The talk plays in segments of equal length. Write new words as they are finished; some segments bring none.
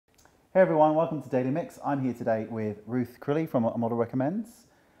Hey everyone, welcome to Daily Mix. I'm here today with Ruth Crilly from A Model Recommends,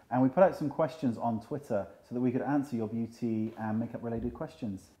 and we put out some questions on Twitter so that we could answer your beauty and makeup related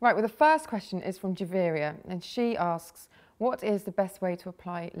questions. Right, well the first question is from Javeria, and she asks, what is the best way to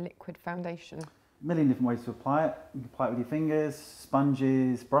apply liquid foundation? A million different ways to apply it. You can apply it with your fingers,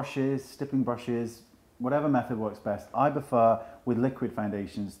 sponges, brushes, stippling brushes, whatever method works best. I prefer with liquid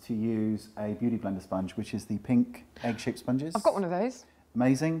foundations to use a beauty blender sponge, which is the pink egg-shaped sponges. I've got one of those.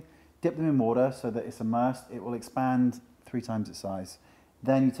 Amazing. Dip them in water so that it's immersed. It will expand 3 times its size.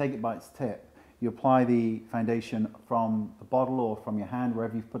 Then you take it by its tip. You apply the foundation from the bottle or from your hand,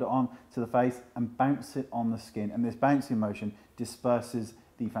 wherever you've put it on, to the face and bounce it on the skin. And this bouncing motion disperses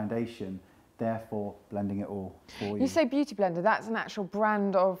the foundation, therefore blending it all for you. You say beauty blender, that's an actual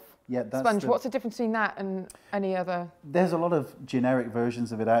brand of sponge. What's the difference between that and any other? There's a lot of generic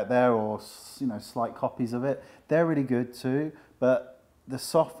versions of it out there, or slight copies of it. They're really good too, but the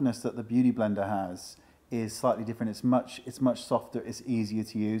softness that the beauty blender has is slightly different. It's much softer, it's easier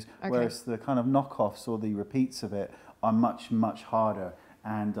to use, whereas the kind of knockoffs or the repeats of it are much harder.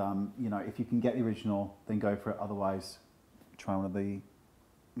 And if you can get the original, then go for it. Otherwise, try one of the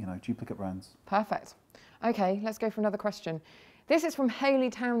duplicate brands. Perfect. Okay, let's go for another question. This is from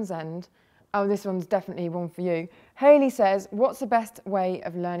Hayley Townsend. Oh, this one's definitely one for you. Hayley says, what's the best way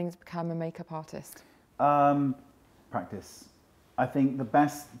of learning to become a makeup artist? Practice. I think the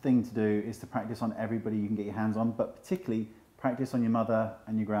best thing to do is to practice on everybody you can get your hands on, but particularly practice on your mother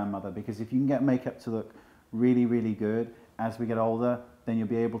and your grandmother, because if you can get makeup to look really good as we get older, then you'll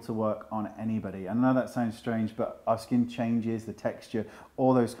be able to work on anybody. I know that sounds strange, but our skin changes, the texture,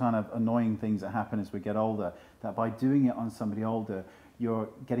 all those kind of annoying things that happen as we get older, that by doing it on somebody older, you're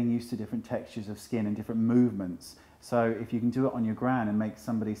getting used to different textures of skin and different movements. So if you can do it on your gran and make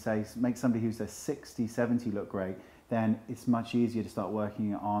somebody who's 60, 70 look great, then it's much easier to start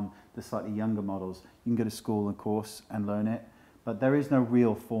working on the slightly younger models. You can go to school, of course, and learn it, but there is no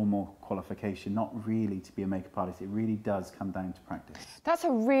real formal qualification, not really, to be a makeup artist. It really does come down to practice. That's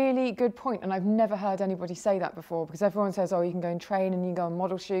a really good point, and I've never heard anybody say that before, because everyone says, oh, you can go and train and you can go on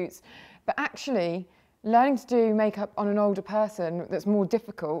model shoots, but actually, learning to do makeup on an older person that's more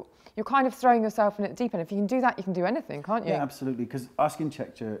difficult, you're kind of throwing yourself in at the deep end. If you can do that, you can do anything, can't you? Yeah, absolutely, because our skin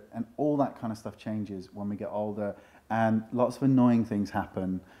texture and all that kind of stuff changes when we get older, and lots of annoying things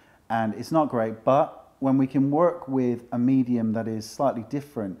happen, and it's not great. But when we can work with a medium that is slightly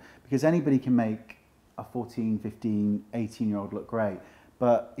different, because anybody can make a 14, 15, 18-year-old look great,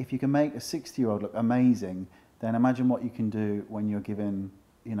 but if you can make a 60-year-old look amazing, then imagine what you can do when you're given,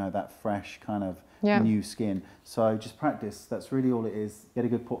 that fresh kind of new skin. So just practice. That's really all it is. Get a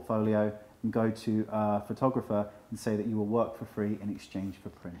good portfolio and go to a photographer and say that you will work for free in exchange for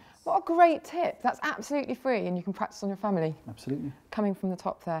prints. What a great tip. That's absolutely free, and you can practice on your family. Absolutely. Coming from the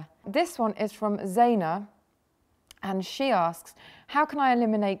top there. This one is from Zaina, and she asks, how can I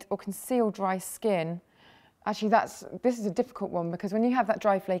eliminate or conceal dry skin? Actually, this is a difficult one, because when you have that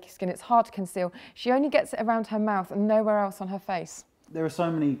dry, flaky skin, it's hard to conceal. She only gets it around her mouth and nowhere else on her face. There are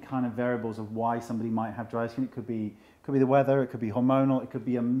so many kind of variables of why somebody might have dry skin. It could be the weather, it could be hormonal, it could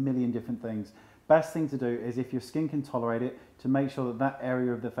be a million different things. Best thing to do is, if your skin can tolerate it, to make sure that that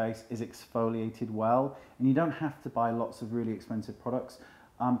area of the face is exfoliated well. And you don't have to buy lots of really expensive products.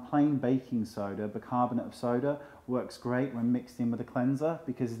 Plain baking soda, bicarbonate of soda, works great when mixed in with a cleanser,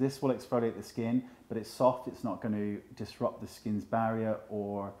 because this will exfoliate the skin, but it's soft, it's not going to disrupt the skin's barrier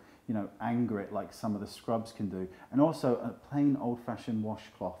or anger it like some of the scrubs can do. And also a plain old-fashioned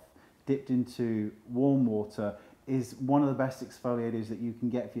washcloth dipped into warm water is one of the best exfoliators that you can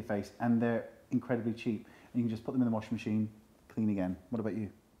get for your face, and they're incredibly cheap. And you can just put them in the washing machine, clean again. What about you?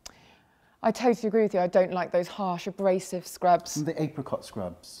 I totally agree with you. I don't like those harsh, abrasive scrubs. The apricot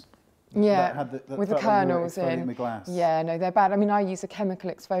scrubs. Yeah, with the kernels in the glass. Yeah, no, they're bad. I mean, I use a chemical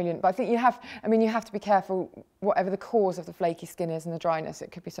exfoliant, but I think you have to be careful, whatever the cause of the flaky skin is and the dryness.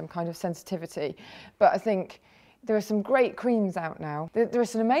 It could be some kind of sensitivity. But I think there are some great creams out now. There are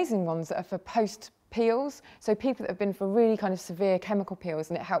some amazing ones that are for post peels, so people that have been for really kind of severe chemical peels,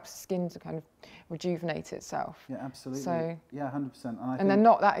 and it helps the skin to kind of rejuvenate itself. Yeah, absolutely. So, yeah, 100%. And they're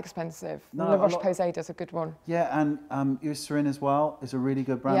not that expensive. No, La Roche-Posay does a good one. Yeah, and Eucerin as well is a really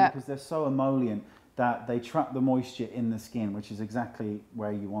good brand, because they're so emollient that they trap the moisture in the skin, which is exactly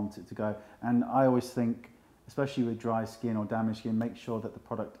where you want it to go. And I always think, especially with dry skin or damaged skin, make sure that the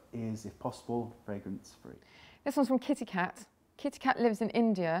product is, if possible, fragrance free. This one's from Kitty Cat. Kitty Cat lives in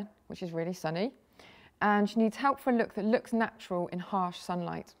India, which is really sunny, and she needs help for a look that looks natural in harsh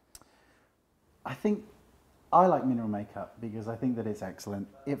sunlight. I think I like mineral makeup because I think that it's excellent.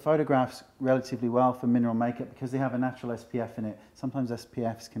 It photographs relatively well for mineral makeup because they have a natural SPF in it. Sometimes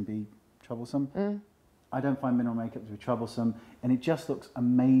SPFs can be troublesome. I don't find mineral makeup to be troublesome, and it just looks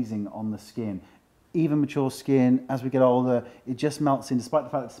amazing on the skin. Even mature skin, as we get older, it just melts in, despite the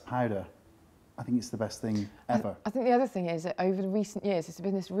fact that it's powder. I think it's the best thing ever. I think the other thing is that over the recent years, there's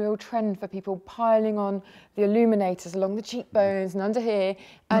been this real trend for people piling on the illuminators along the cheekbones and under here,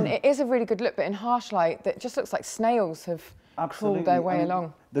 and it is a really good look, but in harsh light, that just looks like snails have crawled their way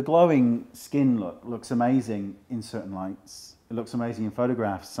along. The glowing skin look looks amazing in certain lights. It looks amazing in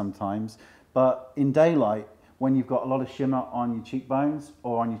photographs sometimes. But in daylight, when you've got a lot of shimmer on your cheekbones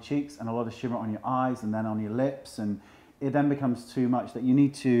or on your cheeks and a lot of shimmer on your eyes and then on your lips, and it then becomes too much, that you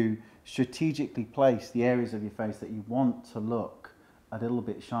need to strategically place the areas of your face that you want to look a little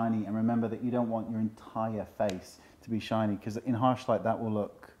bit shiny, and remember that you don't want your entire face to be shiny, because in harsh light that will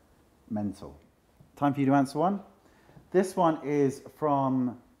look mental. Time for you to answer one. This one is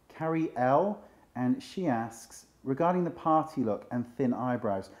from Carrie L, and she asks, regarding the party look and thin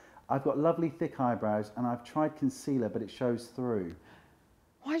eyebrows, I've got lovely thick eyebrows and I've tried concealer, but it shows through.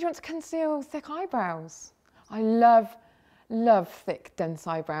 Why do you want to conceal thick eyebrows? I love thick, dense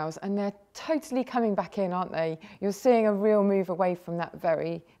eyebrows, and they're totally coming back in, aren't they? You're seeing a real move away from that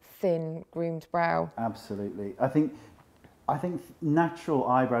very thin, groomed brow. Absolutely. I think natural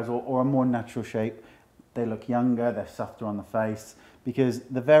eyebrows, or a more natural shape, they look younger, they're softer on the face, because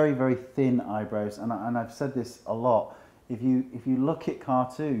the very, very thin eyebrows, and I've said this a lot, if you look at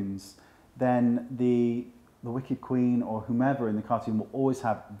cartoons, then the Wicked Queen or whomever in the cartoon will always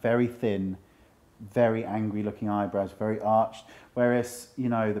have very thin, very angry looking eyebrows, very arched, whereas, you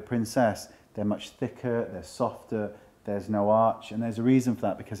know, the princess, they're much thicker, they're softer, there's no arch, and there's a reason for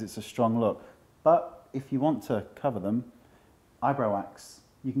that, because it's a strong look. But if you want to cover them, eyebrow wax,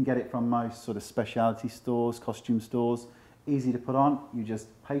 you can get it from most sort of specialty stores, costume stores, easy to put on. You just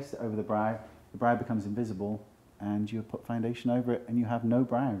paste it over the brow becomes invisible, and you put foundation over it and you have no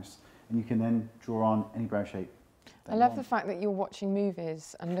brows, and you can then draw on any brow shape. I love the fact that you're watching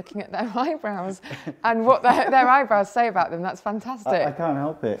movies and looking at their eyebrows and what their eyebrows say about them. That's fantastic. I can't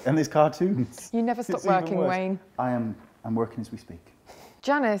help it. And there's cartoons. You never stop working, Wayne. I'm working as we speak.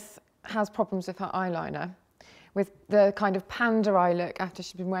 Janice has problems with her eyeliner, with the kind of panda eye look after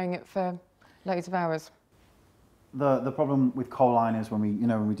she's been wearing it for loads of hours. The problem with kohl liners, when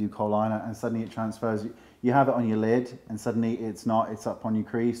we do kohl liner and suddenly it transfers, you have it on your lid and suddenly it's up on your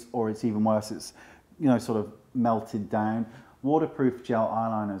crease, or it's even worse, it's sort of melted down. Waterproof gel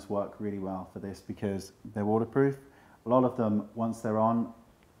eyeliners work really well for this because they're waterproof. A lot of them, once they're on,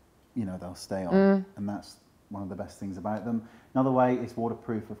 they'll stay on, and that's one of the best things about them. Another way is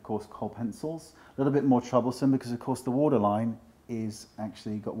waterproof, of course, kohl pencils. A little bit more troublesome because, of course, the waterline is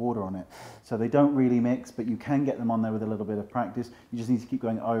actually got water on it. So they don't really mix, but you can get them on there with a little bit of practice. You just need to keep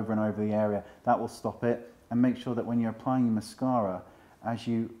going over and over the area. That will stop it. And make sure that when you're applying your mascara, as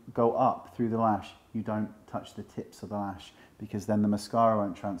you go up through the lash, you don't touch the tips of the lash, because then the mascara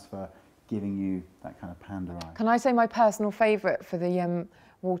won't transfer, giving you that kind of panda eye. Can I say my personal favourite for the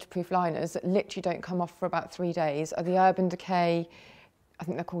waterproof liners that literally don't come off for about 3 days are the Urban Decay, I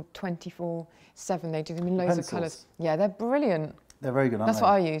think they're called 24/7. They do them in loads of colours. Yeah, they're brilliant. They're very good, aren't they? That's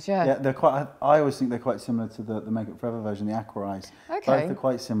what I use, yeah. Yeah, they're quite. I always think they're quite similar to the Makeup Forever version, the Aqua Eyes. Okay. Both are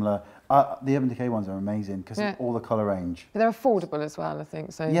quite similar. The Urban Decay ones are amazing because of all the colour range. But they're affordable as well, I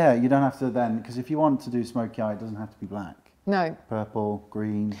think. So. Yeah, you don't have to then, because if you want to do smoky eye, it doesn't have to be black. No. Purple,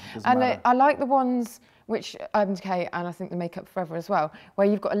 green, doesn't matter. I like the ones which Urban Decay, and I think the Makeup Forever as well, where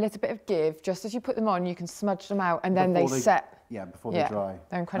you've got a little bit of give. Just as you put them on, you can smudge them out, and then they set. Yeah, before they dry.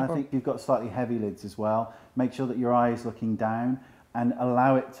 They're incredible. And I think you've got slightly heavy lids as well. Make sure that your eye is looking down, and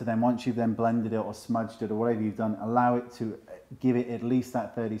allow it to then, once you've then blended it or smudged it or whatever you've done, allow it to give it at least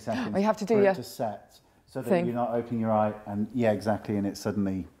that 30 seconds. Oh, you have to do for your it to set, so that you're not opening your eye and exactly, and it's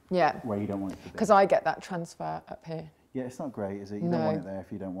suddenly where you don't want it to be. Because I get that transfer up here. Yeah, it's not great, is it? You don't want it there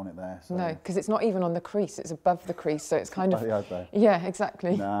if you don't want it there. So. No, because it's not even on the crease; it's above the crease, so it's kind of. The eyebrow. Yeah,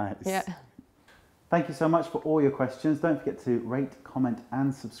 exactly. Nice. Yeah. Thank you so much for all your questions. Don't forget to rate, comment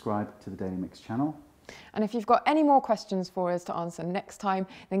and subscribe to the Daily Mix channel. And if you've got any more questions for us to answer next time,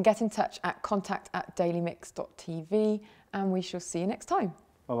 then get in touch at contact@dailymix.tv, and we shall see you next time.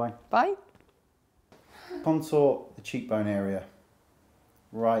 Bye-bye. Bye. Contour the cheekbone area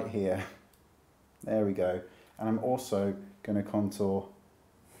right here. There we go. And I'm also going to contour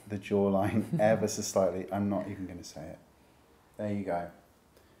the jawline ever so slightly. I'm not even going to say it. There you go.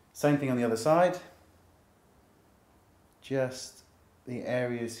 Same thing on the other side. Just the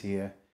areas here